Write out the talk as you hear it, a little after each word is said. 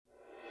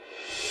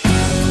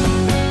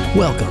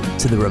Welcome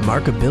to the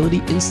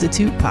Remarkability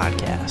Institute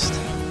podcast,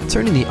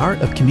 turning the art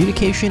of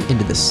communication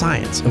into the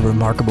science of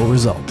remarkable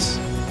results.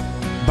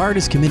 BART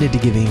is committed to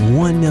giving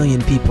 1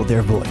 million people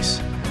their voice.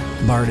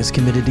 BART is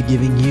committed to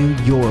giving you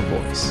your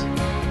voice.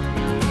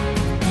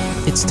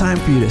 It's time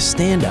for you to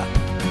stand up,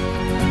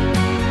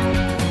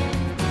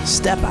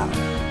 step out,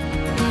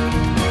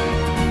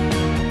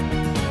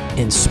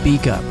 and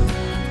speak up.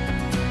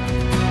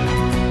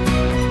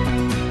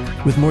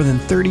 With more than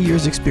 30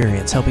 years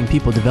experience helping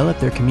people develop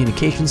their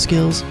communication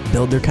skills,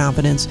 build their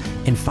confidence,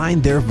 and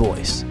find their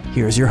voice,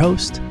 here's your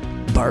host,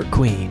 Bart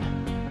Queen.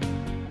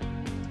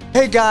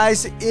 Hey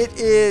guys, it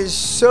is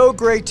so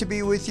great to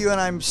be with you, and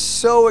I'm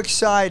so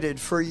excited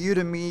for you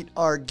to meet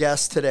our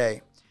guest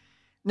today.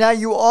 Now,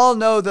 you all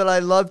know that I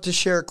love to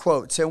share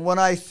quotes, and when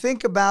I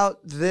think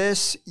about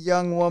this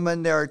young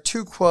woman, there are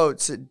two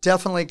quotes that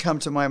definitely come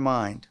to my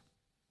mind.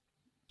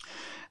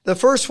 The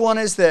first one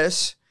is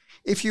this: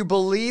 if you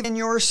believe in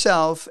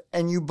yourself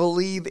and you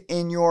believe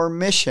in your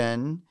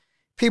mission,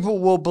 people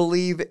will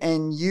believe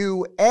in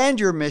you and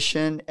your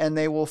mission, and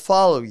they will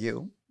follow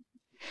you.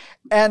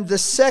 And the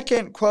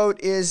second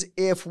quote is,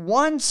 if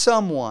one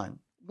someone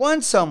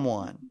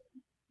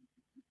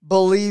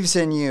believes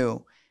in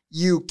you,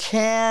 you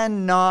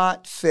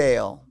cannot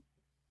fail.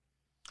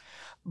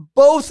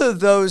 Both of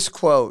those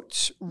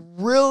quotes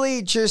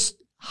really just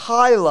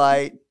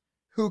highlight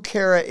who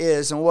Kara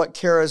is and what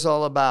Kara is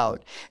all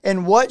about,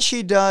 and what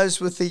she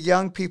does with the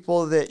young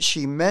people that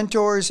she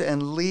mentors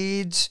and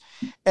leads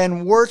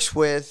and works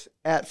with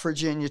at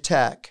Virginia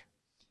Tech.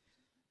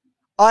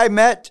 I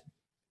met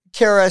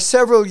Kara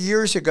several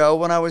years ago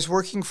when I was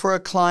working for a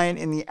client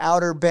in the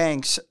Outer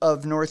Banks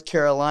of North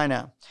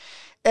Carolina.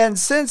 And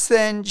since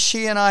then,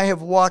 she and I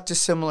have walked a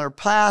similar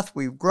path.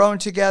 We've grown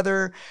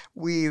together.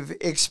 We've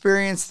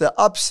experienced the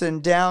ups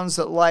and downs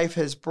that life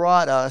has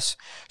brought us.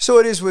 So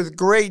it is with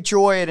great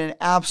joy and an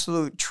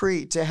absolute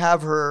treat to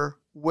have her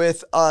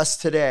with us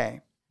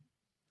today.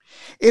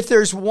 If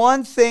there's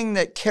one thing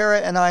that Kara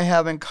and I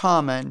have in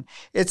common,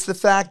 it's the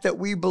fact that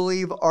we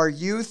believe our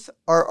youth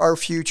are our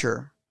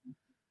future.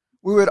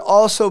 We would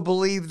also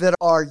believe that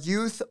our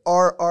youth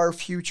are our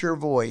future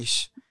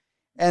voice,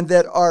 and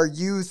that our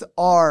youth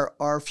are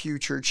our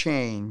future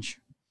change.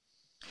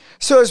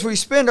 So as we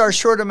spend our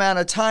short amount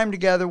of time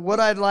together, what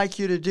I'd like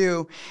you to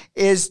do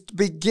is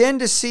begin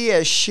to see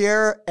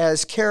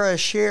as Kara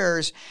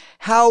shares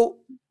how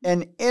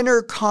an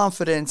inner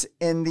confidence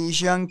in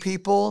these young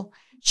people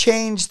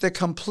changed the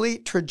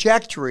complete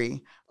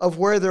trajectory of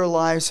where their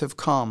lives have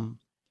come.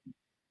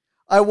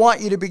 I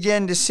want you to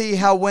begin to see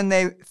how when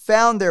they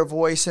found their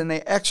voice and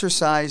they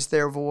exercised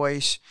their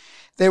voice,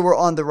 they were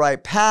on the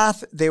right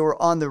path, they were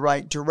on the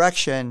right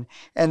direction,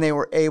 and they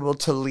were able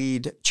to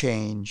lead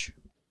change.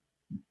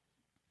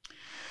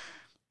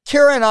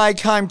 Kara and I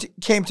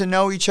came to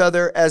know each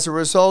other as a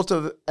result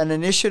of an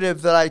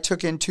initiative that I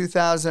took in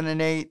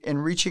 2008 in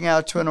reaching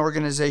out to an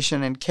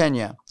organization in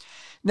Kenya.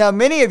 Now,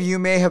 many of you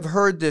may have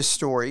heard this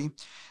story.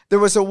 There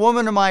was a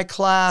woman in my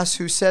class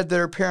who said that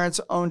her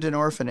parents owned an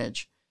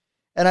orphanage.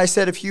 And I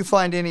said, if you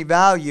find any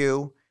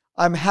value,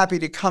 I'm happy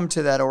to come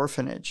to that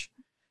orphanage.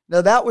 Now,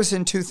 that was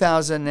in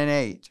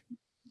 2008.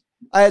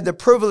 I had the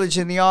privilege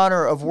and the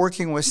honor of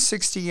working with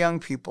 60 young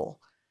people.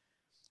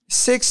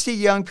 60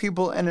 young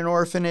people in an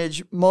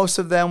orphanage, most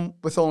of them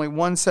with only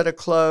one set of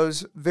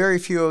clothes, very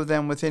few of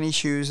them with any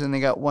shoes, and they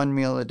got one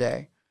meal a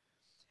day.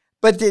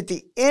 But at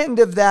the end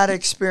of that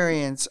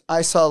experience,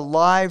 I saw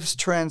lives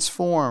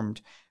transformed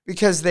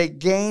because they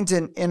gained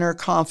an inner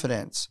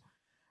confidence.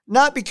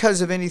 Not because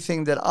of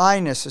anything that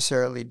I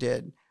necessarily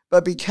did,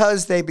 but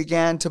because they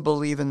began to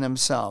believe in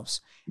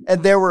themselves.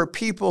 And there were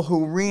people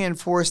who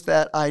reinforced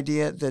that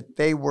idea that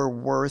they were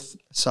worth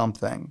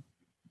something.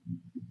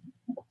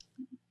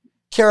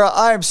 Kara,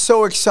 I am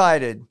so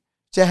excited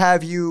to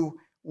have you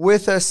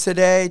with us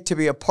today, to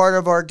be a part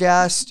of our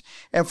guest,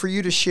 and for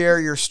you to share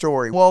your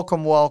story.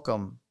 Welcome,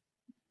 welcome.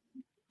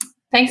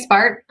 Thanks,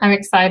 Bart. I'm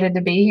excited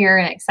to be here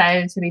and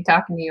excited to be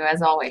talking to you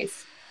as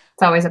always.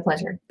 It's always a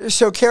pleasure.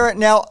 So, Kara,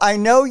 now I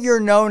know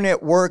you're known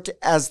at work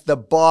as the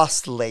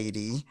boss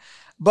lady,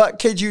 but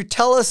could you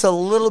tell us a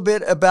little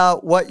bit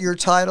about what your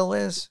title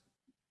is?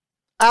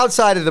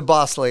 Outside of the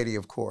boss lady,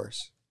 of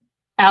course.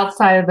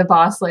 Outside of the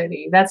boss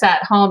lady. That's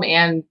at home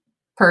and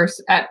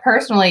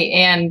personally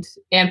and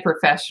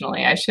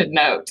professionally, I should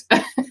note.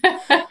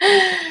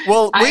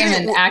 Well,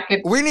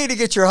 we need to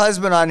get your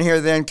husband on here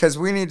then, because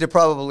we need to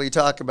probably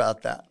talk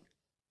about that.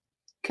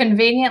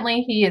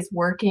 Conveniently, he is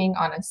working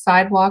on a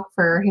sidewalk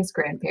for his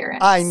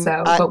grandparents.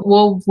 But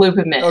we'll loop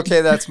him in.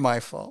 Okay, that's my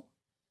fault.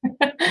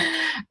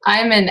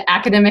 I'm an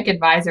academic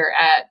advisor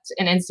at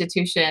an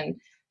institution,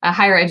 a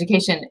higher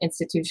education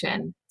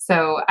institution.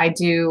 So I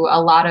do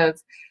a lot of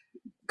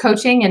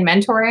coaching and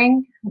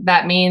mentoring.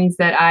 That means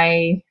that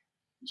I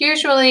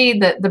usually,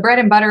 the bread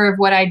and butter of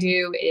what I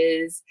do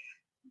is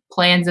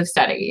plans of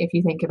study. If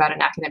you think about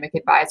an academic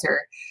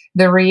advisor,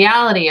 the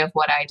reality of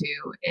what I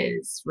do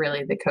is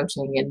really the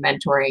coaching and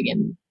mentoring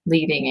and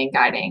leading and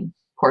guiding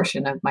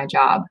portion of my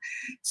job.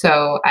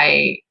 So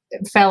I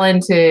fell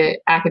into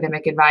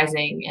academic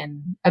advising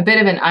in a bit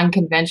of an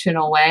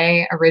unconventional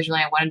way.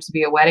 Originally, I wanted to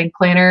be a wedding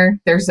planner.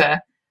 There's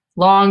a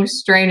long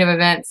strain of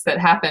events that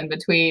happen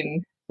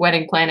between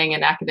wedding planning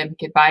and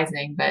academic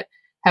advising, but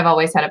have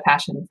always had a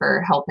passion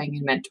for helping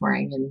and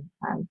mentoring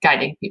and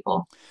guiding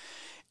people.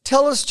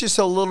 Tell us just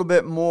a little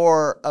bit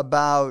more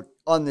about,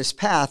 on this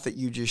path that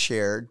you just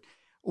shared,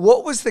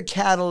 what was the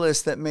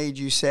catalyst that made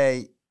you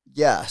say,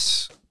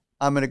 yes,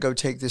 I'm going to go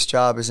take this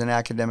job as an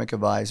academic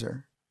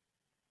advisor?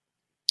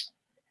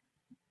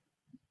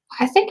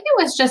 I think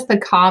it was just the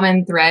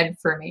common thread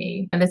for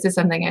me. And this is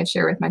something I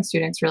share with my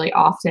students really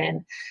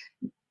often.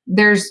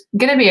 There's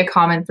going to be a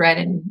common thread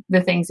in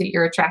the things that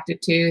you're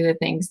attracted to, the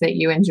things that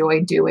you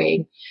enjoy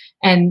doing.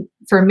 And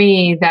for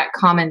me, that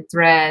common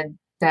thread,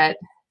 that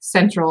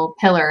central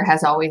pillar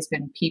has always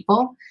been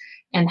people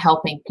and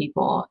helping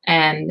people.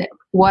 And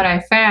what I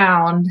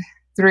found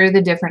through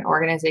the different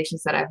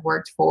organizations that I've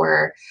worked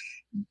for,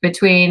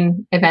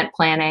 between event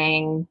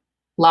planning,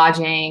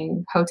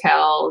 lodging,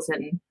 hotels,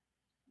 and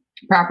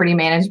property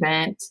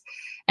management,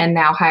 and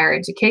now higher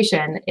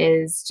education,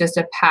 is just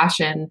a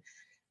passion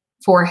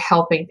for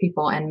helping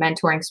people and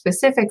mentoring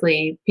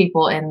specifically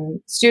people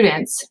and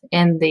students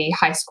in the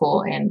high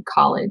school and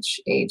college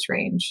age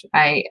range.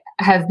 I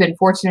have been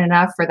fortunate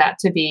enough for that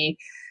to be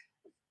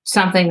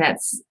something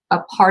that's a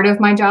part of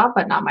my job,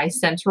 but not my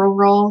central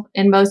role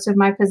in most of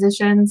my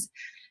positions.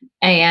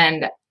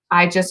 And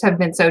I just have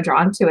been so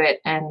drawn to it.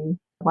 And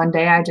one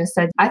day I just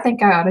said, I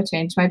think I ought to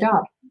change my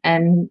job.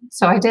 And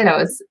so I did. I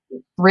was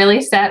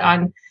really set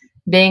on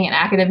being an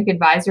academic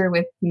advisor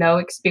with no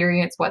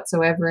experience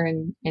whatsoever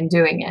in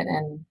doing it.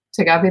 And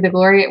to God be the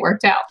glory, it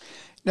worked out.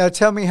 Now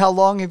tell me, how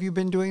long have you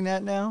been doing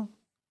that now?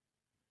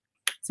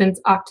 Since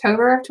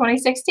October of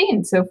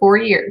 2016, so 4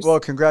 years. Well,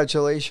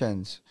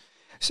 congratulations.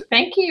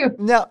 Thank you.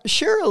 Now,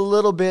 share a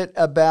little bit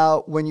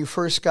about when you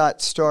first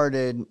got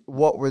started,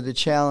 what were the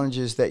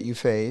challenges that you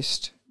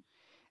faced?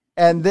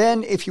 And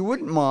then, if you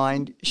wouldn't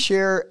mind,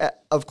 share,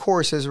 of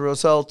course, as a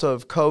result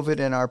of COVID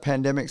and our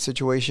pandemic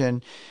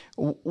situation,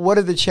 what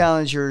are the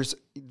challenges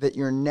that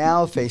you're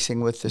now facing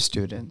with the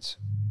students?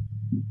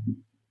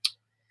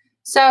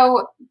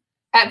 So,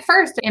 at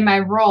first, in my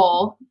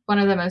role, one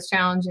of the most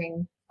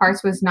challenging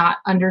parts was not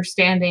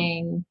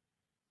understanding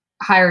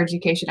higher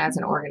education as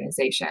an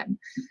organization.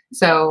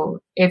 So,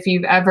 if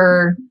you've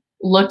ever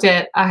looked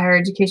at a higher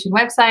education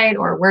website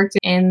or worked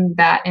in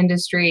that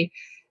industry,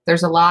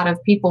 there's a lot of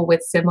people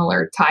with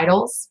similar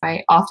titles.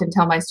 I often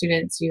tell my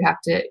students,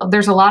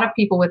 there's a lot of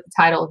people with the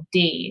title of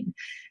dean,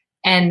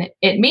 and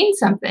it means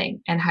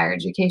something in higher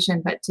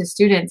education, but to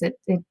students,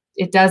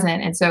 it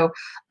doesn't. And so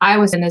I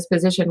was in this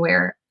position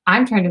where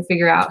I'm trying to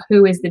figure out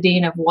who is the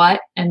dean of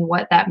what and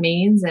what that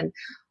means. And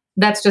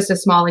that's just a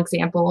small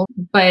example,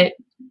 but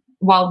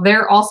while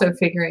they're also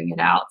figuring it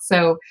out.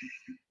 So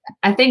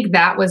I think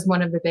that was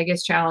one of the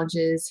biggest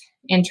challenges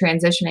in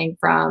transitioning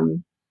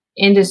from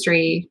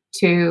industry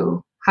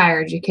to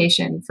higher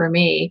education for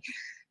me.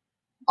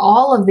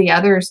 All of the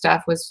other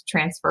stuff was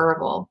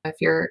transferable. If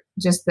you're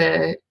just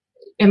the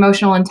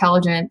emotional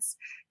intelligence,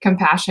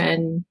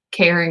 compassion,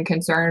 care, and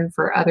concern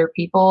for other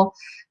people,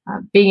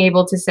 being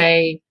able to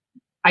say,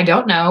 I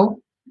don't know,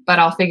 but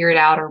I'll figure it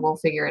out, or we'll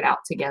figure it out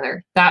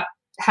together. That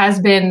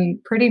has been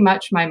pretty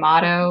much my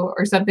motto,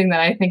 or something that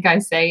I think I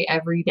say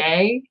every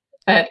day,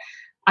 that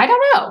I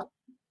don't know,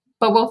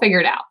 but we'll figure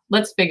it out.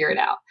 Let's figure it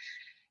out.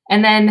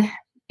 And then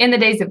in the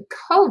days of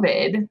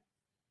COVID,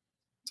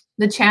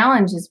 the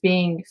challenge is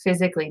being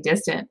physically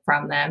distant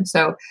from them.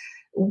 So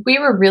we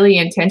were really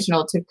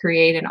intentional to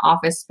create an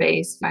office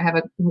space. I have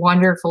a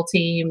wonderful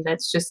team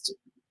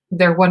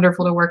they're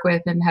wonderful to work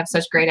with and have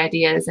such great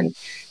ideas, and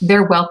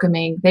they're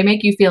welcoming. They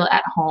make you feel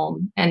at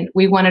home. And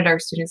we wanted our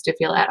students to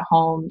feel at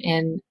home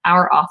in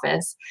our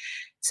office.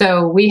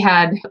 So we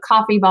had a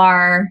coffee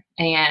bar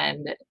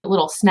and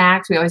little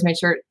snacks. We always made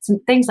sure some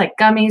things like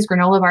gummies,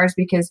 granola bars,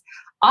 because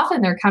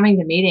often they're coming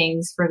to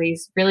meetings for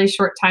these really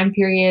short time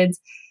periods,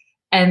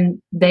 and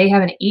they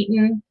haven't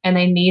eaten, and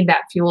they need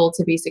that fuel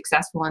to be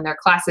successful in their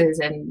classes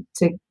and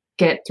to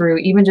get through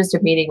even just a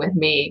meeting with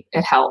me.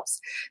 It helps.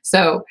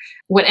 So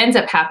what ends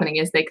up happening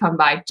is they come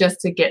by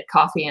just to get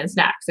coffee and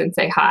snacks and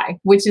say hi,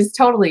 which is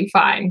totally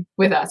fine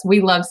with us.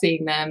 We love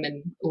seeing them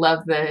and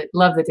love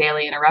the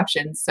daily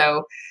interruptions.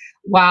 So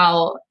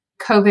while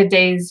COVID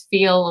days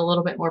feel a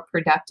little bit more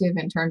productive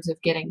in terms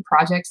of getting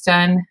projects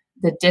done,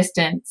 the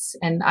distance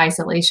and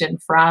isolation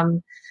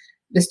from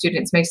the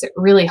students makes it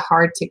really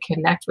hard to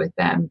connect with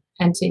them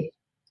and to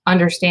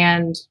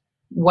understand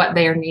what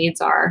their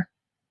needs are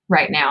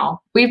right now.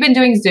 We've been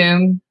doing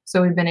Zoom,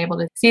 so we've been able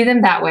to see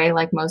them that way,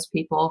 like most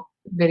people,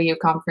 video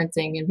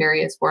conferencing in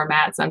various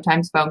formats,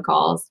 sometimes phone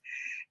calls.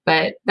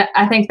 But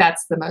I think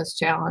that's the most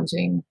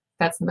challenging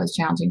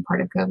part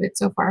of COVID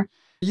so far.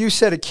 You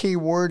said a key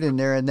word in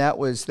there, and that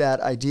was that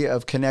idea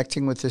of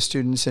connecting with the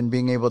students and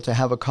being able to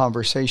have a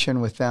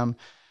conversation with them.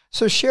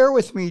 So share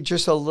with me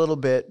just a little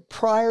bit,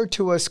 prior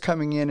to us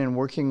coming in and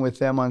working with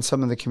them on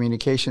some of the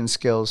communication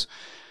skills,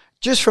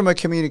 just from a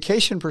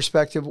communication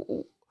perspective,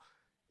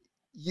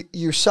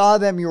 you saw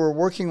them, you were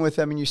working with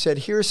them, and you said,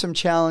 here are some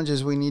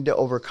challenges we need to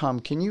overcome.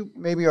 Can you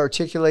maybe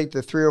articulate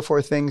the 3 or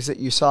 4 things that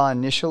you saw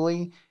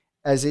initially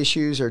as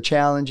issues or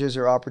challenges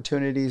or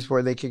opportunities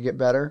where they could get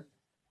better?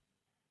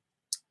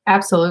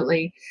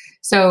 Absolutely.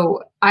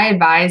 So I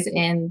advise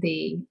in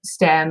the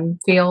STEM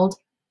field,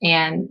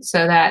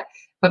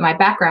 but my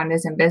background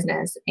is in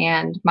business,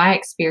 and my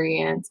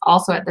experience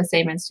also at the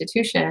same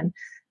institution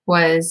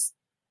was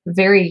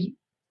very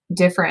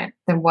different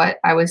than what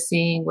I was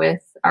seeing with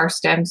our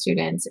STEM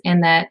students,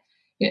 in that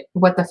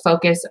what the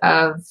focus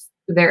of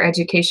their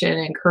education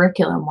and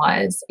curriculum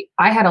was.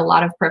 I had a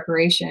lot of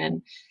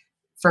preparation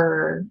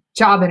for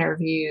job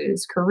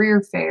interviews,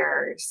 career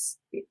fairs,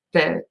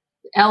 the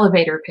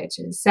elevator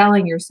pitches,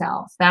 selling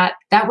yourself. That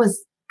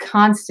was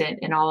constant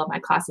in all of my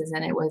classes,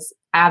 and it was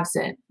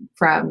absent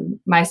from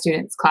my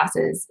students'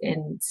 classes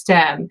in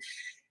STEM.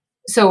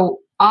 So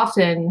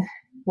often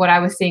what I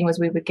was seeing was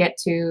we would get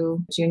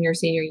to junior,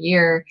 senior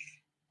year,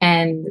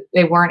 and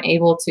they weren't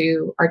able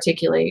to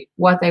articulate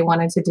what they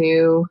wanted to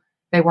do.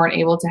 They weren't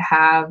able to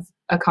have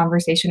a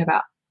conversation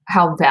about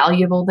how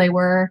valuable they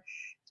were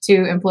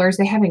to employers.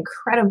 They have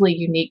incredibly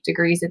unique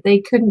degrees that they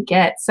couldn't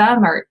get.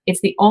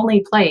 It's the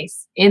only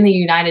place in the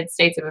United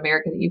States of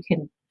America that you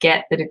can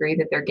get the degree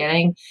that they're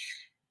getting.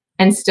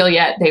 And still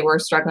yet they were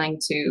struggling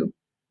to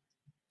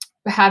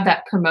have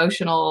that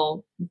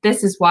promotional,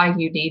 this is why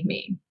you need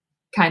me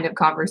kind of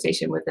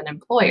conversation with an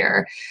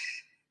employer.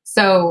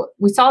 So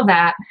we saw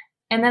that.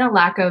 And then a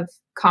lack of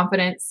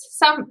confidence,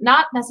 some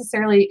not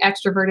necessarily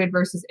extroverted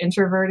versus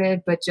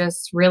introverted, but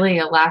just really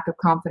a lack of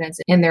confidence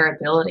in their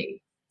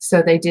ability.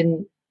 So they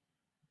didn't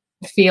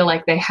feel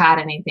like they had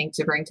anything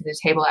to bring to the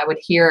table. I would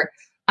hear,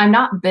 I'm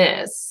not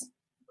this.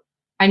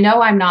 I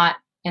know I'm not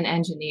an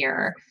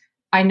engineer.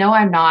 I know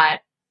I'm not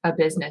a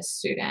business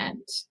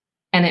student.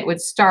 And it would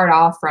start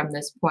off from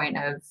this point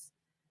of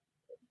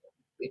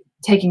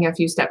taking a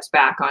few steps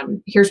back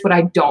on, here's what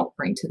I don't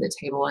bring to the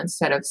table,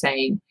 instead of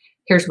saying,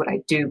 here's what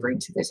I do bring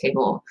to the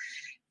table.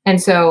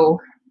 And so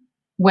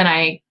when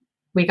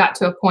we got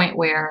to a point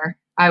where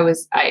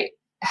I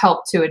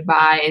helped to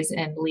advise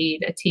and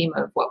lead a team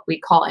of what we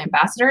call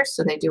ambassadors.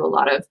 So they do a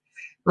lot of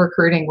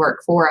recruiting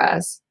work for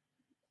us.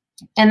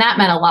 And that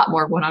meant a lot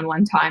more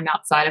one-on-one time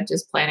outside of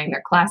just planning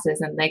their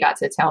classes. And they got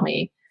to tell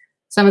me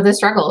some of the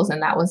struggles.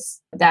 And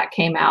that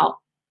came out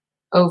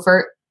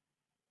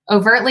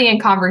overtly in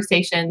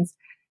conversations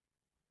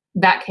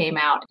that came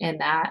out in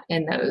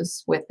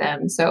those with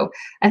them. So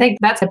I think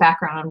that's a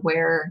background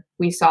where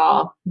we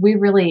saw,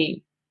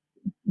 you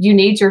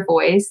need your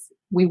voice.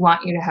 We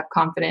want you to have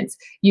confidence.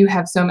 You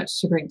have so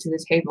much to bring to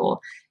the table.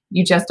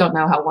 You just don't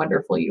know how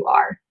wonderful you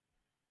are.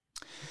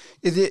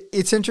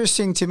 It's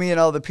interesting to me and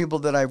all the people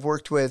that I've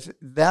worked with,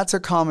 that's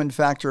a common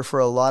factor for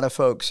a lot of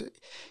folks.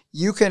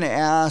 You can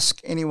ask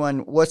anyone,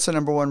 what's the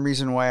number one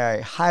reason why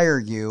I hire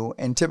you?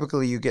 And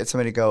typically you get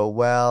somebody to go,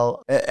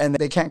 well, and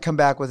they can't come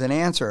back with an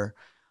answer.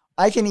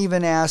 I can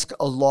even ask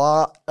a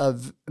lot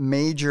of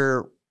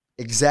major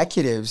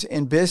executives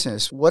in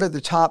business, what are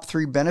the top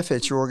 3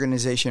 benefits your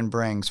organization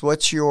brings?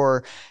 What's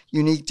your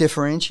unique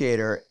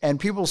differentiator? And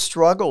people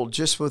struggle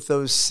just with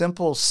those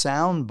simple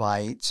sound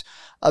bites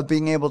of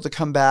being able to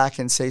come back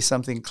and say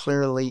something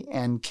clearly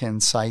and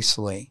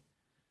concisely.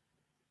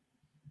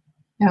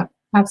 Yeah,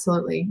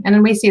 absolutely. And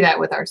then we see that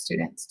with our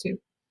students too.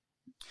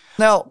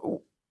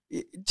 Now,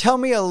 tell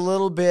me a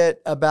little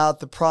bit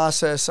about the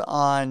process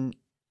on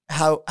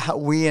how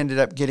we ended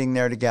up getting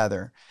there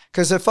together.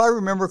 Because if I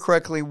remember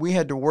correctly, we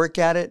had to work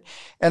at it.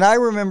 And I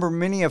remember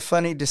many a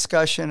funny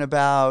discussion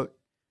about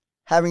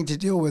having to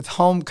deal with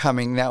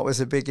homecoming. That was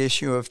a big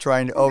issue of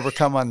trying to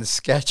overcome on the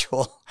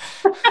schedule.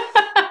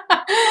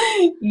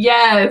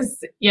 Yes,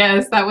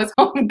 that was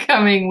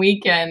homecoming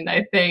weekend,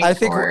 I think.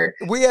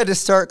 We had to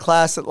start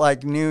class at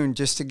like noon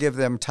just to give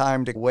them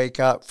time to wake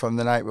up from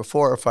the night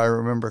before, if I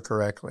remember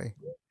correctly.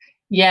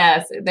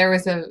 Yes, there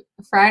was a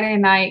Friday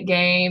night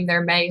game.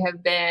 There may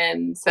have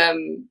been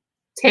some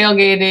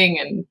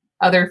tailgating and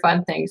other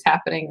fun things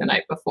happening the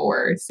night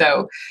before.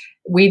 So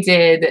we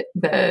did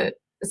a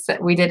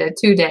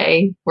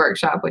 2-day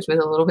workshop, which was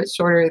a little bit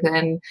shorter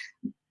than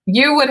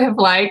you would have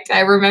liked. I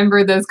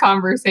remember those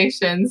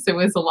conversations. It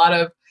was a lot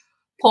of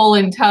pull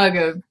and tug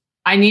of,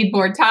 I need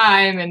more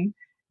time. And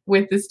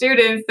with the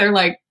students, they're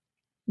like,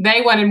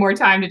 they wanted more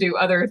time to do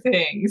other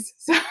things.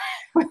 So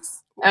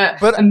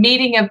it was a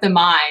meeting of the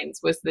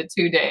minds was the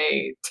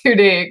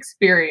 2-day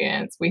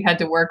experience. We had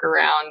to work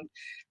around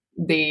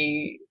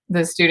the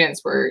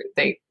students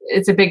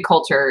it's a big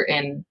culture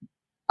in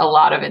a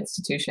lot of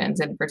institutions,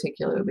 and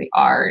particularly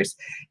ours,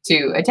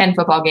 to attend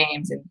football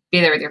games and be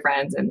there with your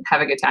friends and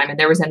have a good time. And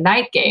there was a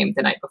night game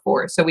the night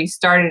before. So we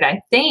started,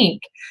 I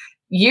think,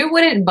 you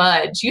wouldn't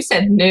budge. You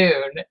said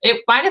noon.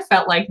 It might have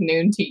felt like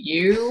noon to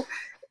you.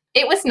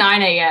 It was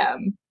 9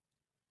 a.m.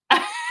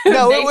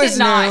 No, it was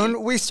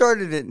noon. We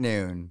started at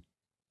noon.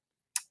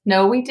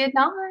 No, we did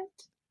not.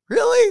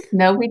 Really?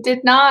 No, we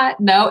did not.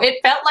 No, it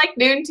felt like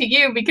noon to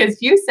you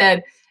because you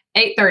said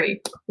 8:30.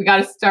 We got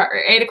to start.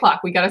 Or 8 o'clock.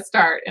 We got to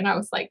start. And I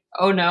was like,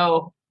 oh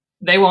no,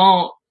 they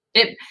won't.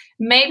 It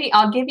maybe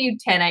I'll give you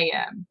 10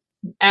 a.m.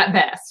 at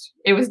best.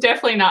 It was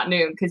definitely not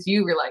noon because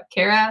you were like,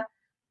 Kara,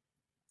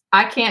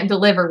 I can't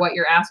deliver what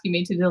you're asking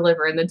me to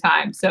deliver in the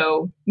time.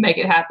 So make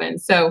it happen.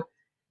 So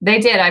they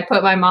did. I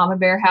put my mama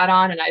bear hat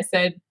on and I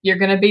said, you're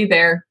going to be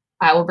there.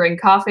 I will bring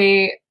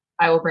coffee.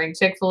 I will bring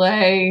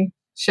Chick-fil-A.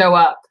 Show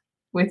up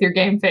with your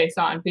game face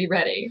on. Be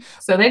ready.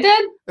 So they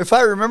did. If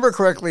I remember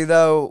correctly,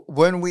 though,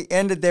 when we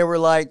ended, they were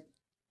like,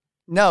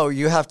 no,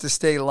 you have to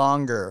stay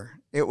longer.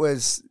 It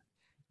was,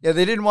 yeah,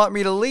 they didn't want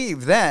me to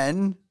leave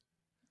then.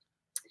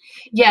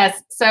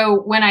 Yes.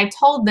 So when I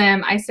told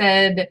them, I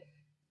said,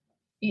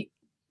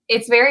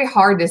 it's very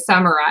hard to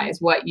summarize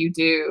what you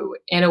do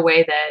in a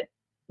way that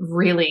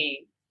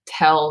really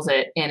tells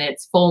it in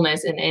its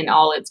fullness and in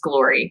all its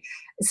glory.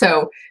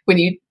 So when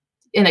you,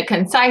 in a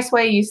concise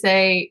way, you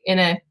say in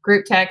a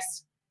group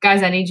text,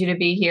 guys, I need you to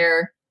be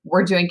here.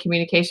 We're doing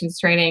communications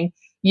training.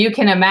 You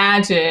can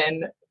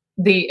imagine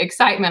the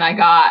excitement I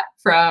got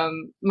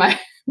from my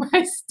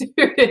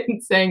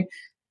students saying,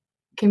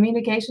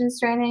 communications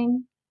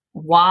training?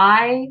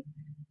 Why?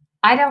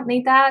 I don't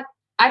need that.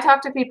 I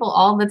talk to people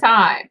all the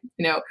time,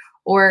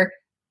 or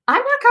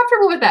I'm not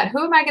comfortable with that.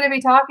 Who am I going to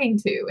be talking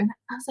to? And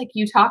I was like,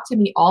 you talk to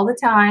me all the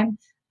time.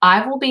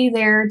 I will be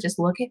there. Just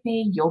look at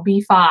me. You'll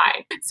be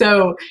fine.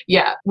 So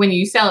yeah, when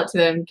you sell it to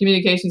them,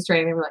 communications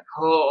training, they were like,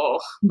 oh,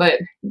 but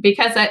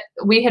because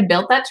we had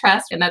built that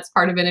trust, and that's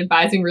part of an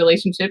advising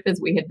relationship is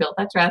we had built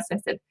that trust. I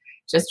said,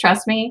 just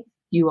trust me.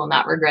 You will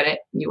not regret it.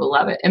 You will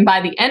love it. And by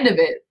the end of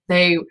it,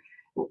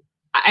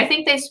 I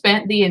think they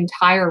spent the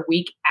entire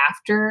week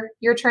after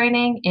your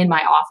training in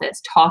my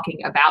office talking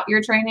about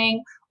your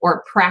training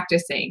or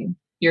practicing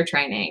your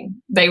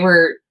training. They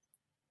were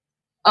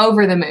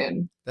over the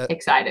moon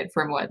excited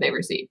from what they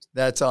received.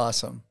 That's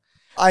awesome.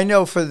 I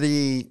know for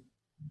the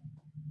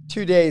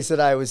 2 days that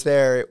I was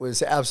there, it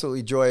was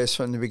absolutely joyous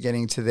from the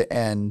beginning to the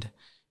end.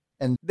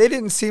 And they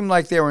didn't seem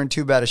like they were in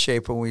too bad a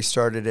shape when we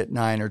started at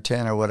 9 or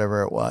 10 or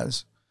whatever it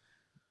was.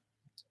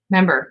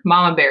 Remember,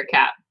 Mama Bear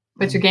Cat,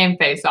 put your game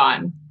face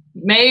on.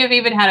 May have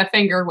even had a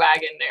finger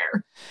wag in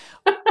there.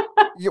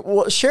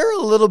 Well, share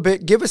a little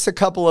bit. Give us a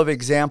couple of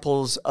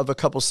examples of a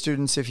couple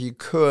students, if you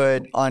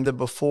could, on the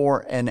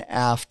before and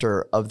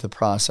after of the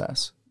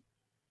process.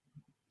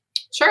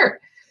 Sure.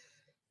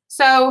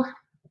 So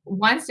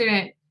one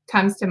student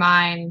comes to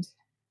mind.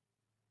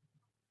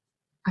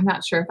 I'm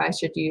not sure if I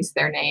should use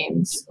their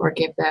names or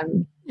give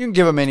them. You can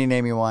give them any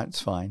name you want.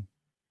 It's fine.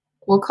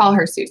 We'll call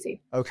her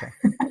Susie. Okay.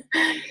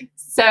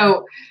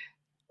 So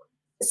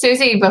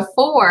Susie,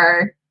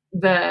 before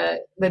the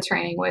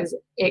training, was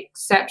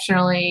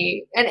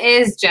exceptionally and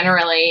is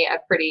generally a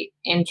pretty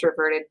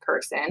introverted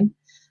person.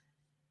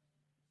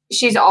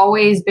 She's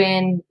always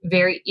been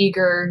very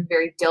eager,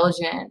 very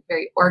diligent,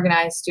 very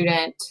organized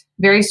student,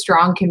 very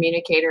strong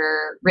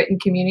communicator, written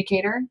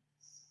communicator.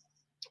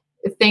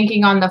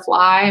 Thinking on the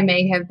fly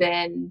may have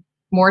been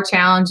more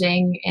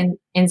challenging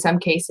in some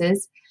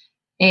cases.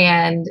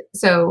 And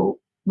so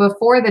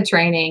before the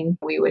training,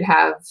 we would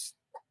have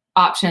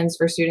options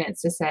for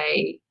students to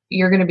say,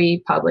 you're going to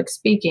be public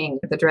speaking,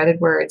 the dreaded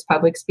words,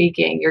 public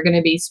speaking. You're going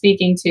to be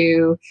speaking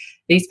to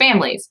these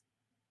families.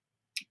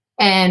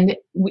 And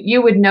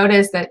you would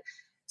notice that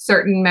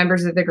certain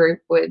members of the group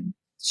would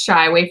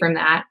shy away from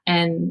that.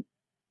 And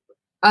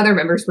other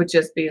members would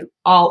just be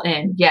all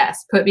in.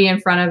 Yes, put me in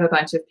front of a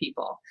bunch of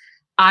people.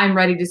 I'm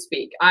ready to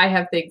speak. I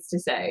have things to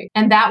say.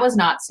 And that was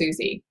not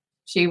Susie.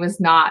 She was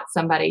not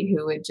somebody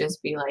who would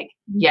just be like,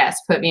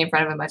 yes, put me in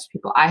front of a bunch of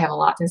people. I have a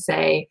lot to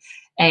say.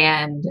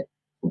 And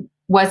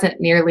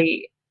wasn't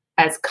nearly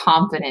as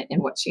confident in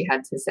what she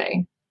had to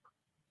say.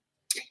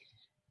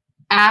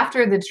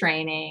 After the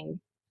training,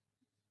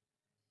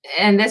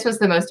 and this was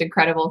the most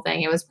incredible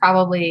thing, it was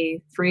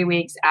probably 3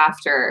 weeks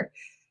after,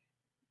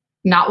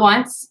 not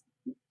once,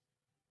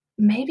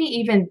 maybe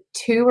even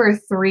 2 or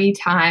 3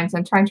 times.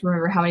 I'm trying to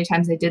remember how many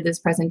times I did this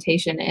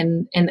presentation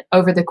in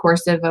over the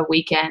course of a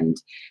weekend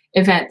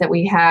event that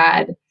we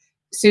had.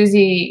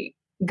 Susie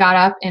got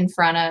up in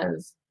front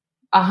of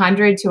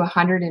 100 to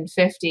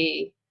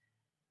 150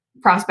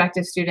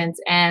 prospective students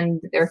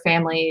and their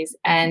families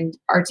and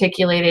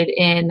articulated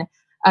in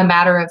a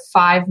matter of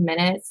 5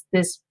 minutes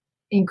this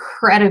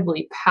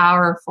incredibly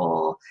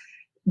powerful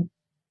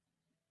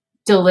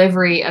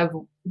delivery of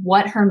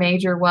what her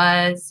major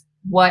was,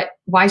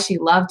 why she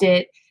loved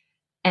it,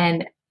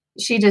 and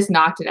she just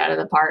knocked it out of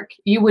the park.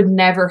 You would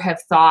never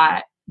have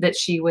thought that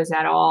she was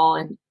at all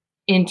an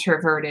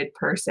introverted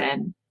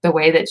person, the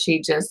way that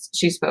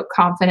she spoke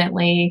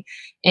confidently.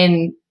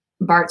 In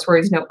Bart's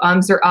words, no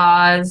ums or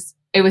ahs.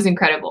 It was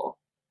incredible.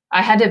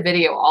 I had to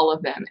video all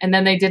of them. And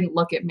then they didn't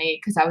look at me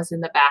because I was in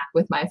the back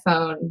with my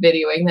phone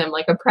videoing them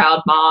like a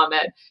proud mom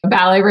at a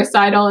ballet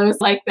recital. It was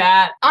like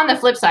that. On the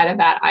flip side of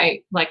that,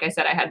 like I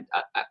said,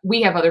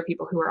 we have other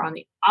people who are on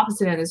the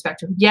opposite end of the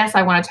spectrum. Yes,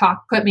 I want to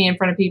talk, put me in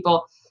front of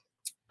people.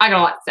 I got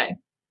a lot to say.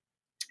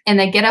 And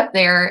they get up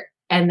there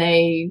and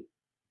they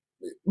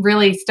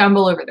really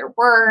stumble over their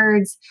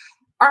words,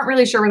 aren't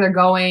really sure where they're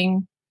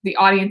going. The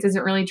audience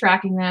isn't really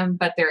tracking them,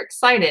 but they're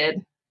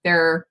excited.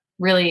 They're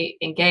really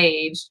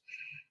engaged.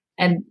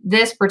 And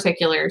this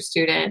particular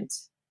student,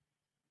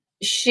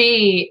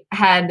 she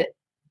had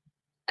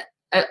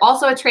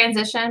also a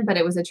transition, but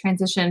it was a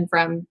transition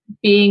from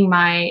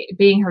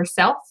being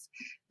herself,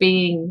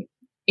 being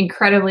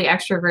incredibly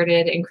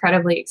extroverted,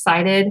 incredibly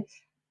excited.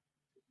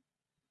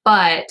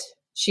 But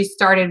she's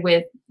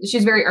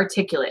very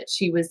articulate.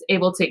 She was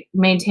able to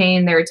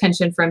maintain their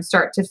attention from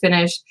start to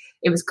finish.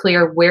 It was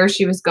clear where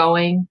she was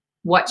going,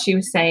 what she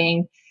was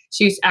saying.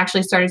 She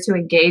actually started to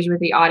engage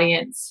with the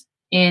audience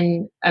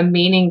in a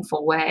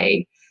meaningful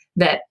way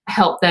that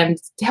helped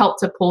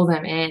to pull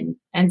them in.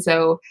 And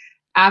so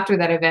after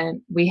that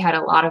event, we had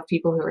a lot of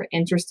people who were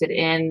interested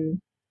in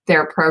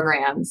their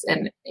programs.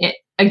 And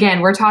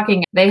again, we're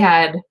talking, they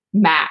had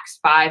max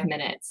 5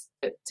 minutes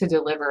to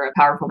deliver a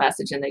powerful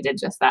message, and they did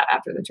just that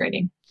after the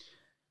training.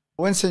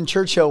 Winston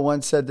Churchill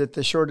once said that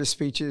the shortest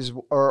speeches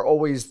are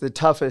always the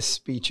toughest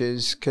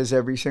speeches because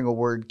every single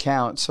word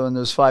counts. So in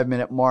those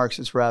 5-minute marks,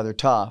 it's rather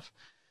tough.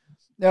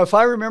 Now, if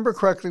I remember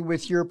correctly,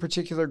 with your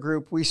particular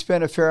group, we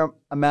spent a fair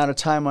amount of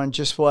time on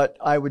just what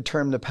I would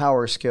term the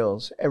power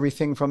skills,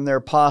 everything from their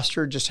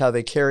posture, just how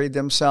they carried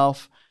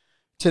themselves,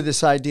 to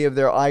this idea of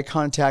their eye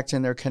contact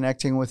and their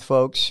connecting with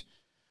folks,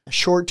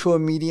 short to a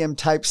medium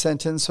type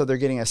sentence, so they're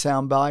getting a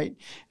sound bite,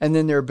 and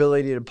then their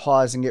ability to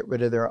pause and get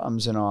rid of their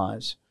ums and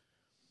ahs.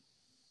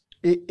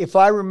 If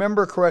I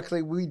remember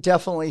correctly, we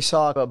definitely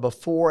saw a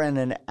before and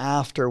an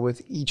after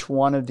with each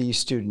one of these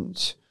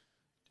students.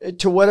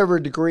 To whatever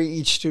degree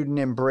each student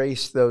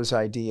embraced those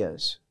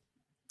ideas.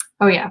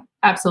 Oh, yeah,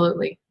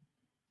 absolutely.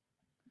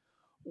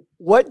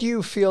 What do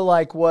you feel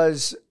like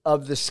was,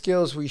 of the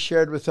skills we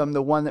shared with them,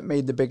 the one that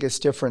made the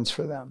biggest difference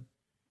for them?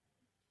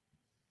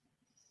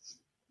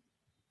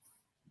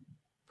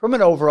 From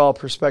an overall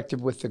perspective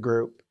with the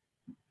group.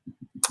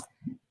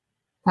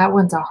 That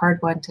one's a hard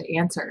one to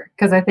answer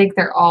because I think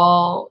they're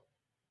all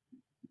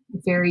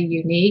very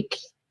unique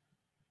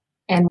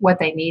and what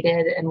they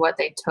needed and what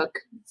they took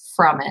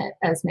from it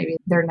as maybe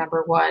their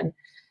number one.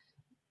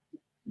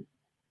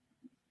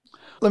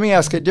 Let me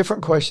ask a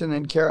different question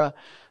then, Kara.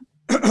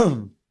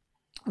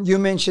 You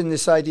mentioned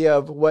this idea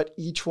of what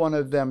each one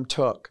of them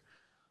took.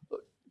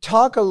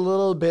 Talk a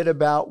little bit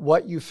about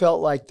what you felt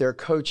like their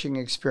coaching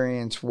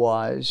experience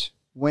was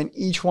when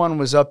each one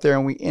was up there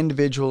and we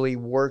individually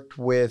worked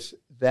with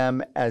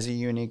them as a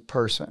unique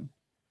person.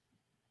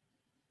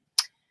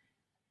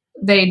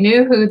 They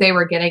knew who they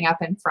were getting up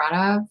in front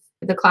of.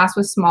 The class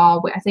was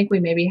small. I think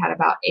we maybe had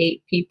about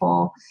 8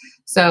 people.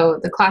 So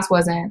the class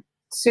wasn't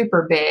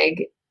super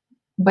big,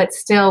 but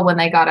still when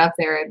they got up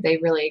there, they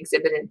really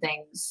exhibited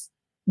things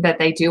that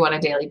they do on a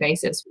daily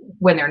basis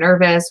when they're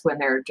nervous, when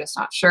they're just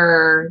not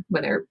sure,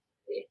 when they're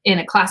in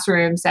a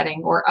classroom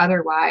setting or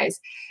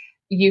otherwise.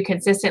 You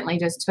consistently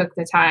just took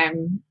the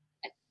time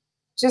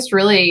just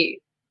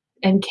really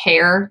in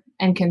care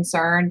and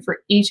concern for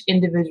each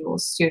individual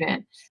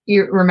student.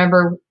 You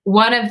remember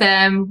one of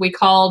them, we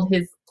called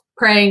his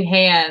praying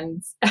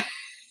hands.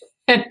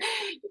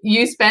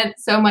 You spent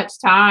so much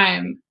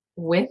time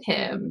with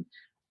him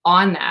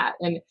on that.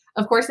 And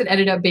of course, it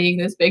ended up being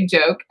this big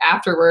joke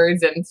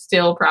afterwards, and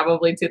still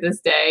probably to this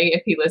day,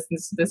 if he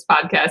listens to this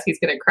podcast, he's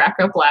going to crack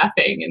up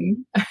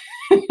laughing.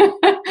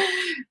 And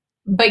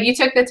but you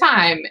took the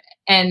time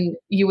and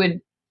you would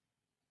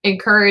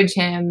encourage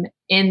him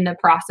in the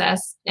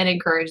process and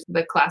encourage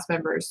the class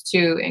members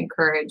to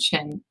encourage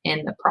him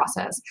in the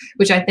process,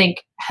 which I think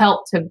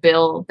helped to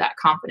build that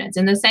confidence.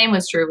 And the same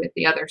was true with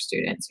the other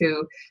students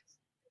who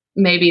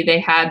maybe they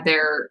had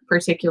their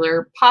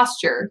particular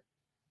posture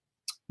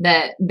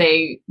that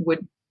they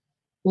would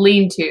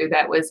lean to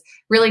that was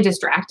really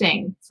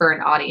distracting for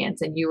an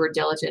audience. And you were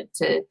diligent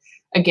to,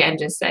 again,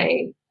 just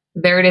say,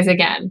 there it is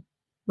again.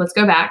 Let's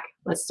go back.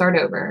 Let's start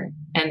over.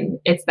 And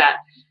it's that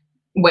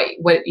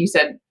what you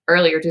said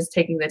earlier, just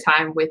taking the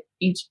time with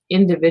each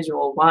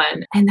individual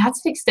one. And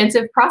that's an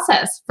extensive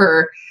process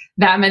for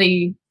that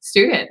many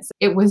students.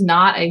 It was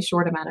not a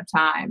short amount of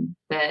time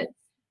that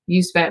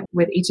you spent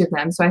with each of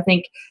them. So I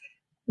think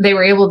they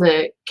were able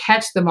to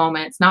catch the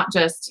moments, not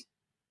just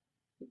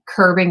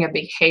curbing a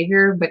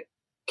behavior, but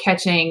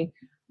catching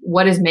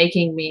what is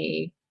making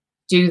me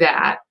do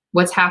that.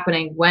 What's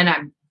happening when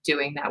I'm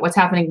doing that? What's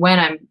happening when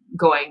I'm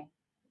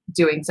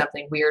doing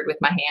something weird with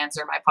my hands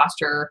or my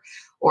posture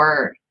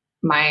or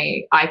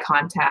my eye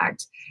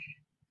contact.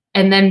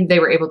 And then they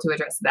were able to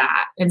address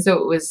that. And so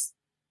it was,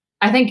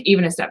 I think,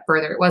 even a step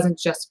further. It wasn't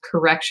just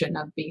correction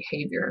of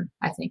behavior.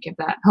 I think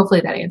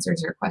hopefully that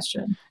answers your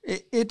question.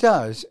 It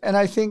does. And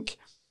I think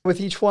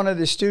with each one of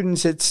the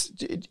students,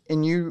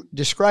 and you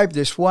described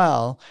this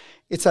well,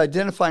 it's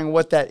identifying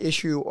what that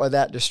issue or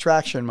that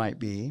distraction might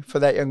be. For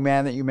that young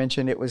man that you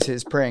mentioned, it was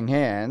his praying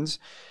hands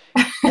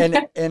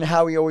and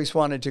how he always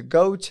wanted to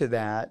go to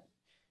that.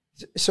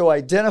 So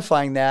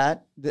identifying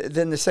that,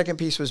 then the second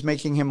piece was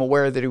making him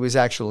aware that he was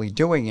actually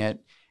doing it.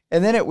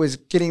 And then it was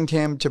getting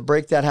him to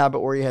break that habit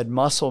where he had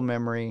muscle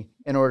memory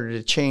in order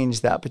to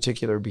change that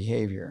particular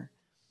behavior.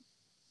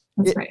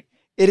 That's right.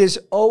 It is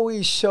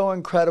always so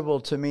incredible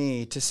to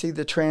me to see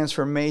the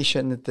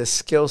transformation that the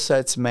skill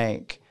sets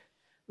make.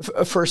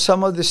 For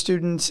some of the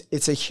students,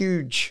 it's a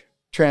huge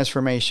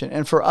transformation.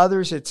 And for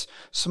others, it's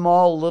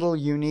small, little,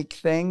 unique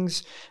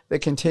things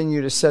that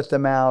continue to set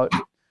them out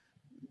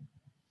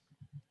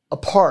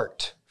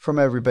apart from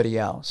everybody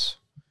else.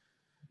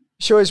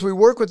 So as we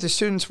work with the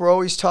students, we're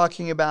always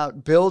talking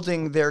about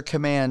building their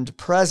command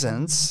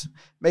presence,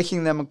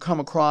 making them come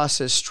across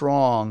as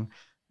strong,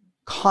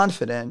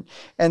 confident,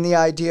 and the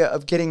idea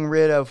of getting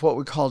rid of what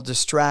we call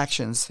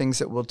distractions, things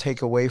that will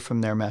take away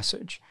from their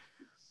message.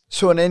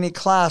 So in any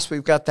class,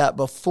 we've got that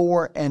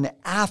before and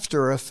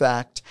after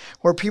effect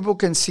where people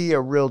can see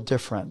a real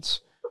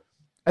difference.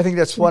 I think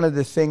that's one of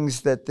the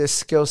things that this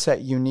skill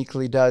set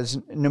uniquely does,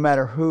 no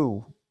matter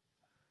who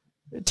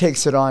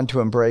takes it on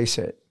to embrace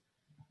it.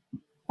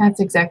 That's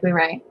exactly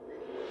right.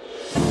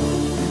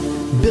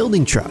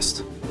 Building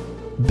trust,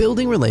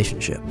 building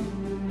relationship,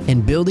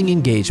 and building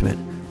engagement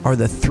are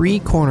the three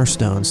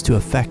cornerstones to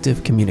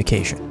effective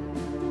communication.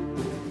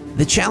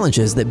 The challenge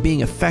is that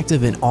being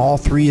effective in all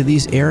three of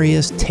these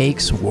areas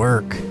takes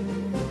work.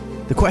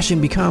 The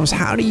question becomes,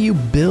 how do you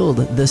build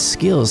the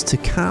skills to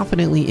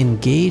confidently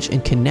engage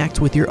and connect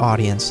with your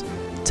audience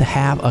to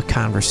have a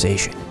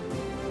conversation?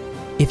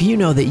 If you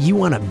know that you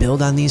want to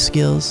build on these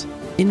skills,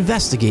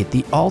 investigate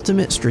the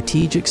Ultimate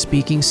Strategic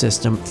Speaking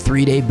System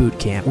 3-day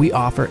bootcamp we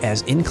offer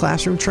as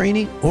in-classroom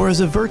training or as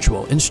a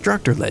virtual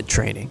instructor-led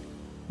training.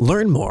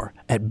 Learn more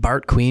at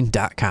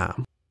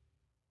bartqueen.com.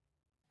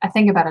 I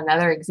think about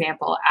another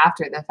example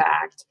after the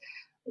fact.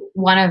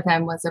 One of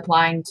them was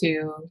applying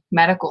to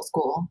medical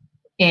school,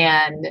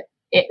 and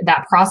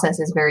that process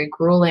is very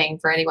grueling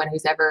for anyone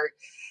who's ever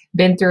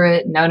been through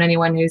it, known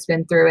anyone who's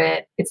been through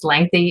it. It's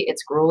lengthy,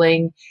 it's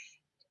grueling,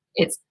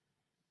 it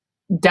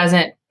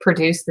doesn't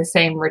produce the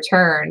same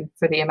return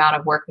for the amount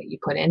of work that you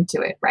put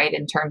into it, right?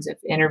 In terms of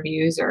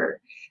interviews or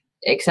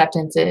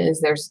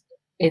acceptances,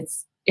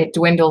 it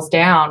dwindles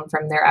down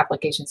from their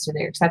applications to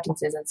their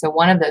acceptances. And so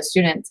one of those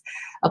students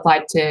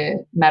applied to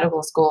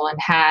medical school and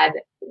had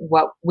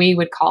what we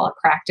would call a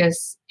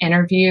practice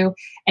interview.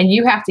 And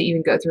you have to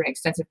even go through an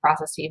extensive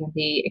process to even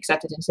be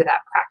accepted into that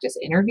practice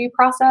interview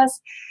process.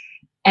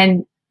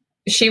 And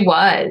she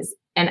was.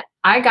 And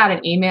I got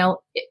an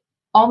email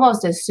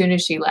almost as soon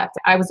as she left.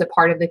 I was a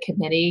part of the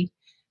committee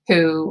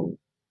we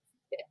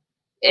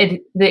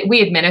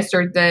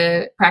administered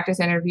the practice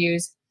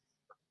interviews.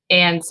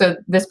 And so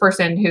this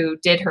person who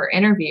did her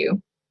interview,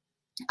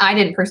 I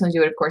didn't personally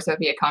do it. Of course, that would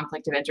be a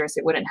conflict of interest.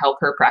 It wouldn't help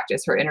her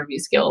practice her interview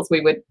skills.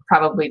 We would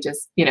probably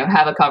just,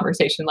 have a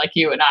conversation like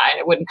you and I, and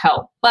it wouldn't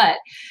help. But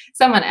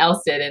someone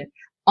else did. And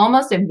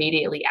almost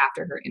immediately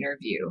after her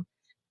interview,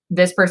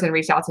 this person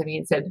reached out to me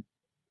and said,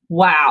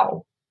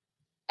 wow,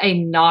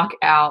 a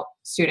knockout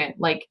student.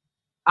 Like,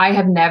 I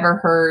have never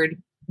heard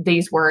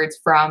these words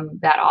from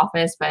that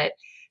office, but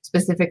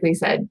specifically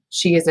said,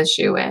 she is a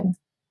shoo-in.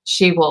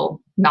 She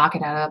will knock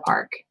it out of the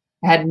park.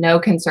 I had no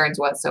concerns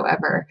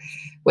whatsoever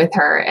with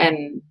her.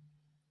 And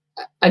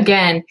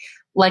again,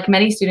 like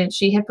many students,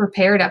 she had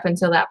prepared up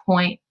until that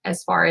point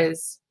as far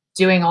as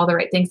doing all the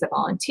right things, the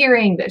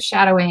volunteering, the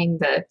shadowing,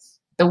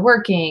 the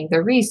working,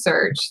 the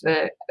research,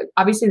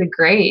 obviously the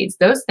grades.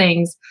 Those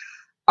things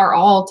are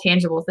all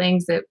tangible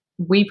things that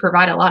we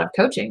provide a lot of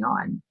coaching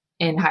on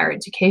in higher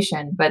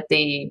education. But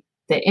the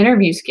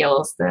interview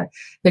skills,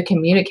 the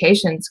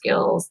communication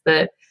skills,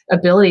 the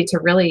ability to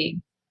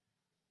really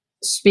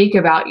speak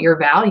about your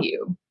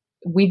value,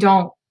 we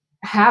don't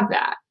have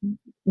that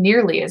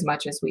nearly as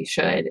much as we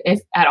should, if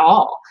at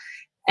all.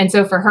 And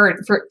so for her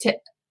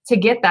to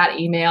get that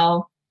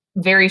email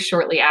very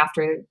shortly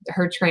after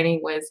her training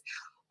was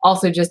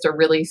also just a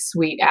really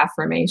sweet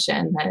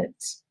affirmation that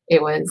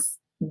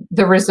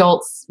the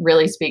results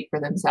really speak for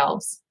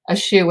themselves. A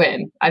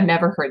shoo-in. I've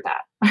never heard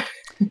that.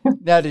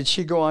 Now, did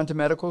she go on to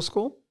medical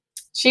school?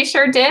 She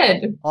sure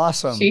did.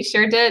 Awesome. She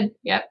sure did.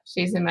 Yep.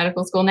 She's in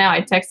medical school now.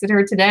 I texted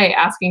her today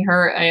asking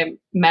her a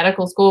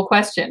medical school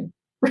question.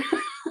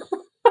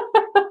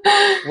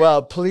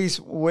 Well,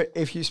 please,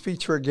 if you speak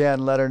to her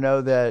again, let her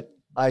know that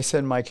I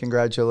send my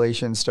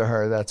congratulations to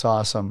her. That's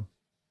awesome.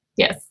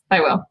 Yes, I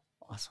will.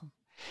 Awesome.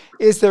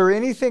 Is there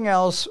anything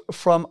else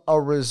from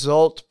a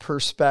result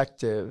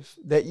perspective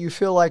that you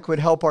feel like would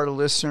help our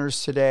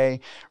listeners today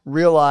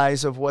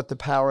realize of what the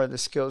power of the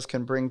skills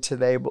can bring to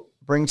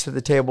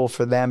the table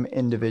for them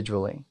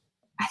individually?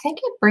 I think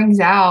it brings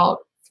out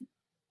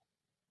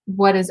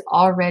what is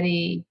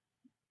already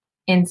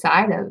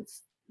inside of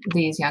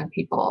these young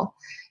people.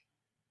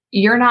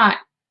 You're not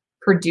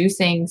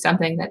producing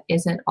something that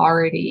isn't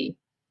already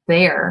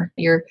there.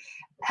 You're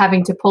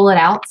having to pull it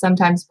out,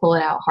 sometimes pull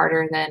it out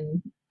harder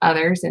than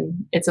others.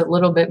 And it's a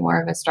little bit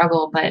more of a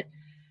struggle, but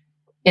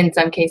in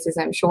some cases,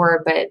 I'm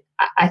sure. But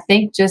I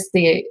think just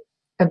the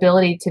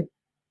ability to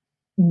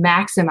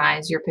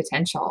maximize your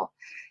potential,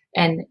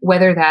 and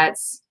whether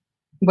that's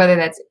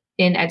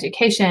in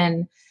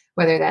education,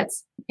 whether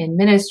that's in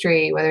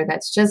ministry, whether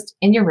that's just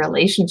in your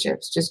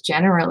relationships, just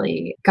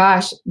generally,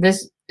 gosh,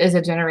 this is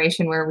a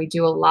generation where we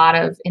do a lot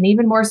of, and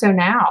even more so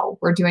now,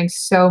 we're doing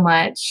so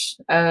much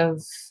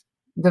of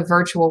the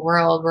virtual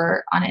world.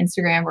 We're on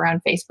Instagram, we're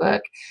on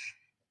Facebook,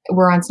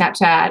 we're on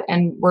Snapchat,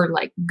 and we're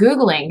like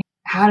Googling,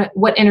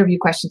 what interview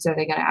questions are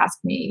they going to ask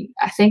me?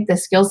 I think the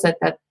skill set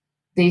that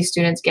these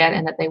students get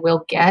and that they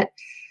will get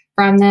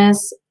from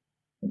this,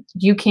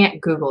 you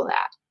can't Google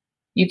that.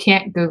 You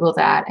can't Google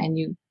that. And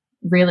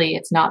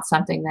it's not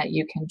something that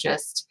you can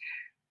just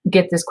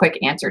get this quick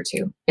answer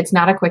to. It's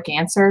not a quick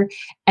answer.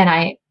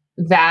 And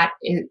that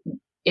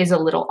is a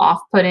little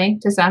off-putting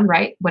to some,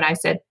 right? When I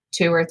said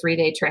 2 or 3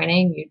 day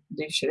training,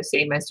 you should have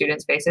seen my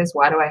students' faces.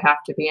 Why do I have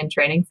to be in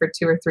training for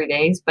 2 or 3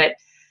 days? But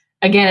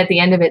again, at the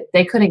end of it,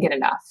 they couldn't get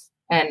enough.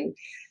 And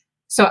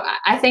so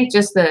I think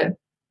just the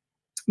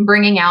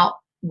bringing out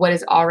what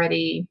is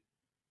already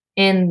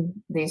in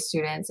these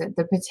students,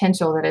 the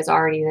potential that is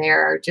already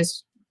there,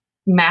 just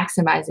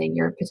maximizing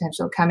your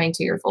potential, coming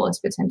to your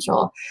fullest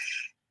potential.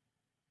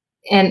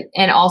 And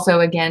also,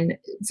 again,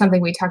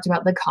 something we talked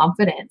about, the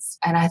confidence.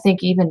 And I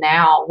think even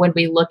now, when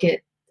we look at,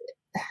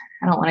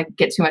 I don't want to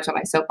get too much on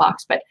my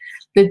soapbox, but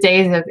the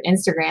days of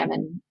Instagram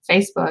and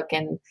Facebook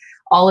and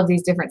all of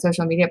these different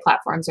social media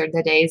platforms are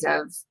the days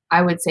of,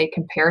 I would say,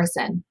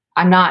 comparison.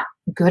 I'm not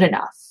good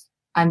enough.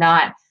 I'm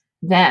not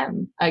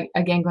them.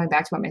 Again, going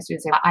back to what my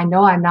students say, I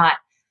know I'm not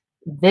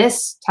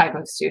this type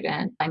of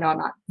student. I know I'm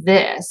not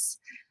this,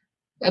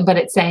 but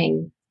it's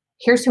saying,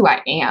 here's who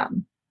I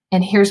am.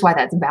 And here's why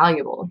that's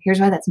valuable. Here's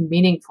why that's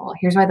meaningful.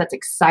 Here's why that's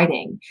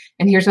exciting.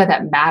 And here's why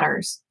that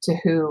matters to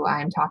who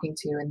I'm talking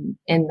to and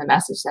in the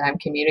message that I'm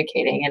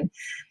communicating. And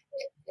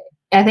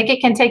I think it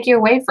can take you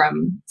away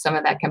from some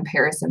of that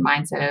comparison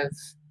mindset of,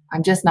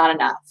 I'm just not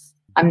enough.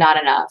 I'm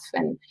not enough.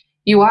 And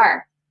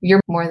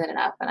you're more than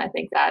enough. And I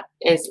think that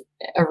is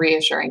a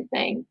reassuring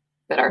thing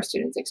that our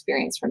students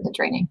experience from the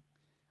training.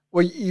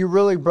 Well, you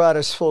really brought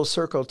us full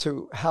circle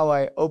to how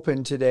I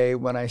opened today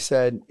when I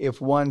said, if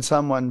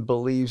someone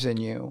believes in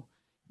you,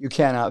 you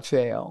cannot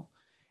fail.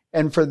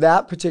 And for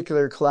that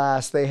particular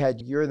class, they had,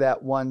 you're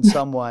that one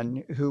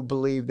someone who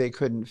believed they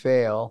couldn't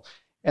fail.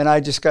 And I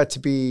just got to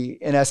be,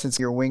 in essence,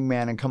 your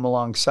wingman and come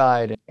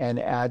alongside and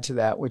add to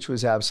that, which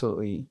was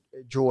absolutely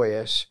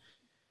joyous.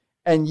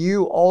 And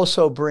you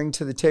also bring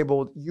to the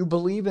table, you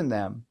believe in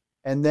them.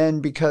 And then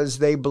because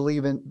they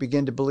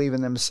begin to believe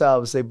in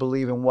themselves, they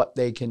believe in what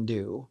they can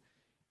do.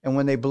 And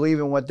when they believe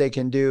in what they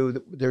can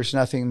do, there's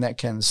nothing that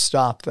can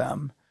stop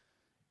them.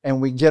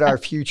 And we get our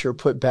future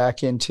put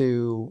back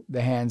into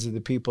the hands of the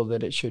people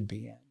that it should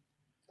be in.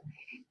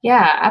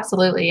 Yeah,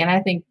 absolutely. And I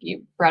think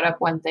you brought up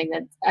one thing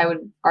that I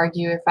would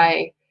argue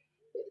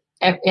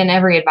in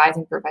every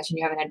advising profession,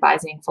 you have an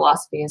advising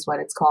philosophy is what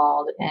it's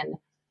called. And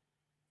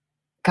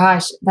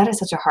gosh, that is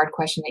such a hard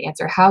question to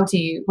answer.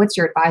 What's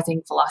your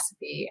advising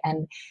philosophy?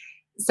 And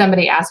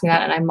somebody asked me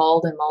that and I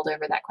mulled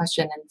over that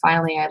question. And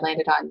finally I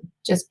landed on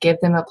just give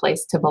them a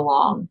place to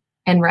belong.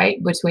 And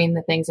right between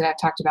the things that I've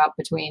talked about,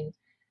 between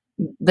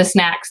the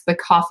snacks, the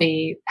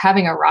coffee,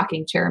 having a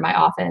rocking chair in my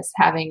office,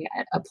 having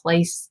a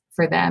place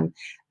for them.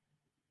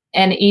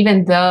 And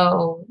even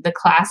though the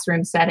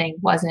classroom setting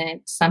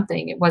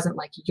it wasn't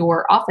like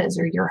your office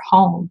or your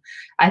home,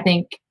 I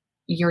think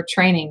your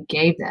training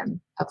gave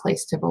them a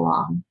place to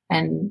belong.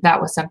 And that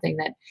was something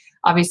that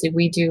obviously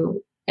we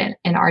do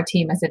in our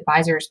team as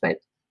advisors, but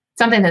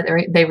something that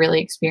they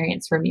really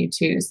experienced from you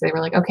too. So they were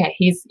like, okay,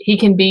 he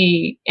can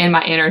be in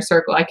my inner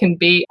circle. I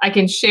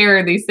can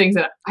share these things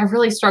that I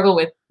really struggle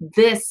with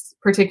this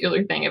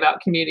particular thing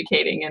about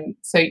communicating. And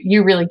so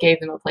you really gave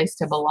them a place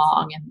to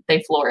belong and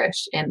they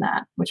flourished in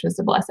that, which was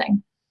a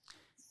blessing.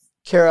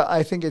 Kara,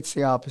 I think it's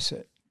the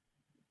opposite.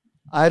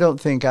 I don't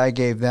think I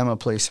gave them a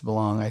place to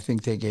belong. I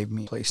think they gave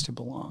me a place to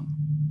belong.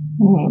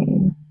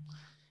 Mm-hmm.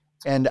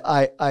 And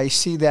I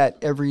see that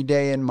every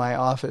day in my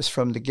office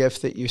from the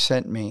gift that you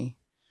sent me.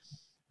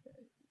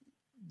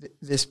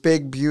 This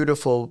big,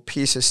 beautiful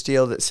piece of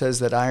steel that says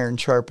that iron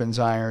sharpens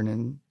iron,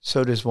 and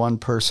so does one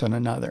person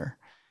another.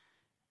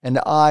 And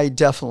I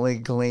definitely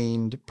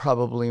gleaned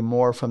probably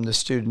more from the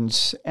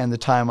students and the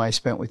time I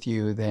spent with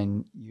you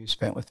than you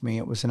spent with me.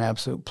 It was an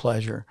absolute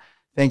pleasure.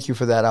 Thank you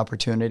for that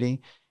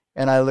opportunity.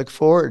 And I look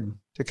forward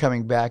to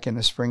coming back in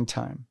the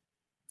springtime.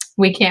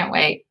 We can't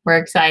wait. We're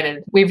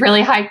excited. We've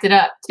really hyped it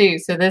up too.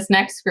 So this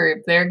next group,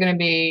 they're going to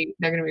be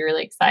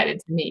really excited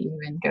to meet you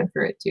and go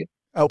through it too.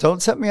 Oh,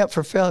 don't set me up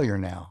for failure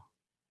now.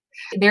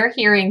 They're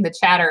hearing the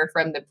chatter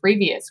from the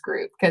previous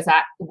group because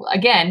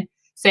again,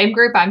 same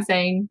group, I'm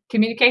saying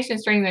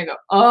communication training. They go,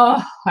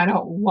 oh, I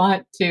don't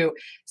want to.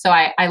 So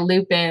I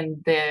loop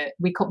in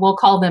we'll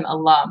call them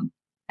alum.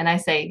 And I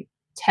say,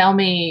 tell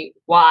me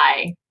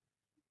why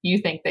you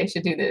think they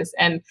should do this.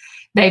 And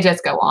they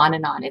just go on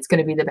and on. It's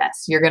going to be the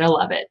best. You're going to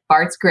love it.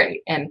 Bart's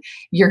great. And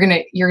you're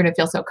going to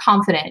feel so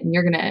confident and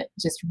you're going to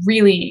just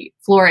really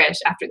flourish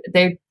after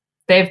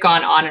they've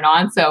gone on and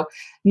on. So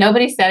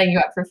nobody's setting you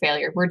up for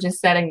failure. We're just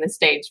setting the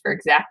stage for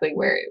exactly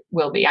where it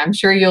will be. I'm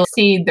sure you'll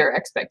exceed their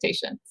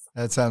expectations.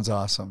 That sounds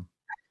awesome.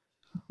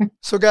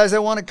 So guys, I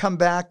want to come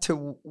back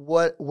to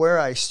where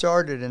I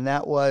started, and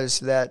that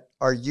was that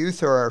our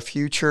youth are our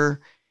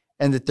future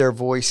and that their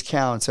voice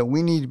counts. And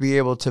we need to be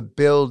able to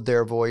build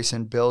their voice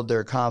and build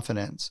their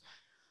confidence.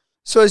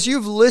 So as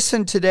you've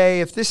listened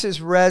today, if this has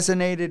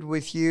resonated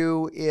with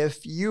you,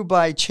 if you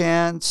by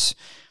chance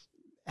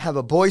have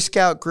a Boy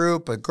Scout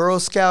group, a Girl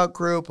Scout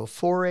group, a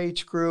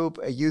 4-H group,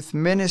 a youth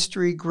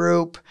ministry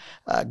group,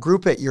 a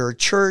group at your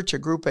church, a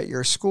group at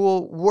your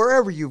school,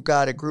 wherever you've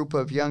got a group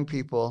of young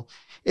people,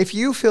 if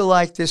you feel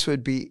like this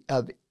would be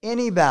of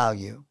any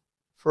value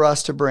for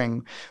us to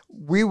bring,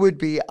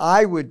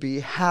 I would be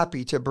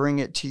happy to bring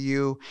it to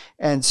you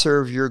and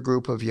serve your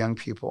group of young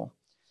people.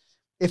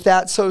 If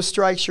that so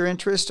strikes your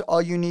interest,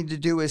 all you need to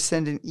do is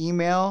send an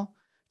email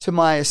to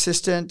my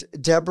assistant,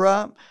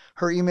 Deborah.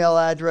 Her email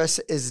address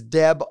is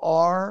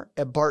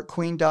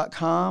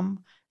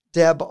debr@bartqueen.com,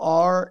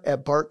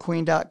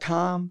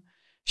 debr@bartqueen.com.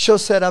 She'll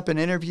set up an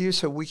interview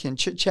so we can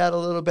chit-chat a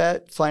little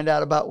bit, find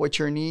out about what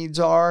your needs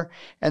are,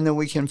 and then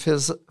we can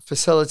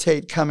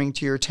facilitate coming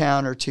to your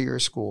town or to your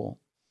school.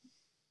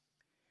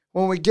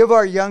 When we give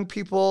our young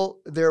people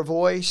their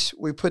voice,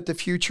 we put the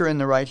future in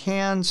the right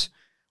hands,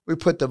 we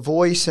put the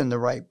voice in the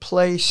right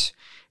place,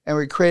 and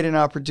we create an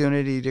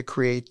opportunity to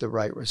create the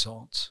right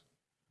results.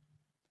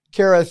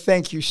 Kara,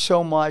 thank you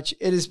so much.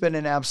 It has been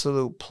an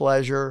absolute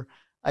pleasure.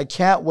 I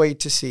can't wait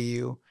to see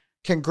you.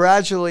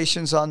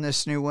 Congratulations on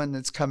this new one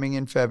that's coming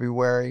in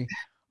February.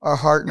 Our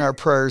heart and our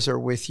prayers are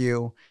with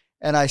you.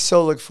 And I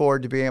so look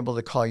forward to being able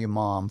to call you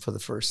Mom for the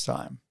first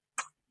time.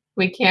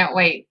 We can't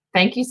wait.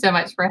 Thank you so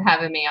much for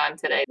having me on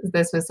today.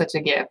 This was such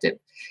a gift.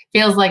 It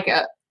feels like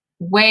a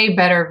way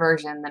better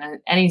version than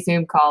any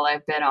Zoom call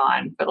I've been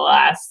on for the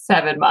last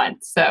 7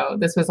 months. So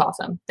this was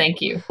awesome.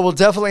 Thank you. We'll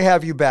definitely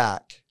have you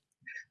back.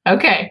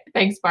 Okay.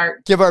 Thanks,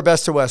 Bart. Give our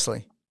best to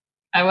Wesley.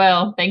 I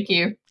will. Thank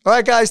you. All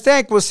right, guys.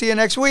 We'll see you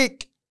next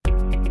week.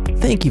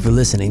 Thank you for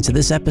listening to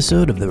this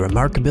episode of the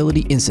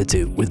Remarkability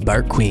Institute with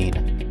Bart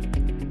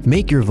Queen.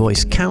 Make your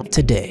voice count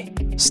today.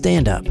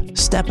 Stand up,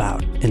 step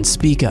out, and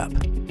speak up.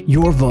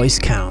 Your voice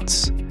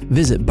counts.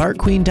 Visit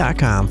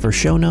bartqueen.com for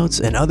show notes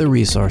and other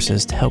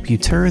resources to help you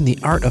turn the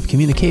art of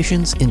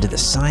communications into the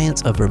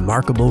science of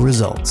remarkable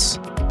results.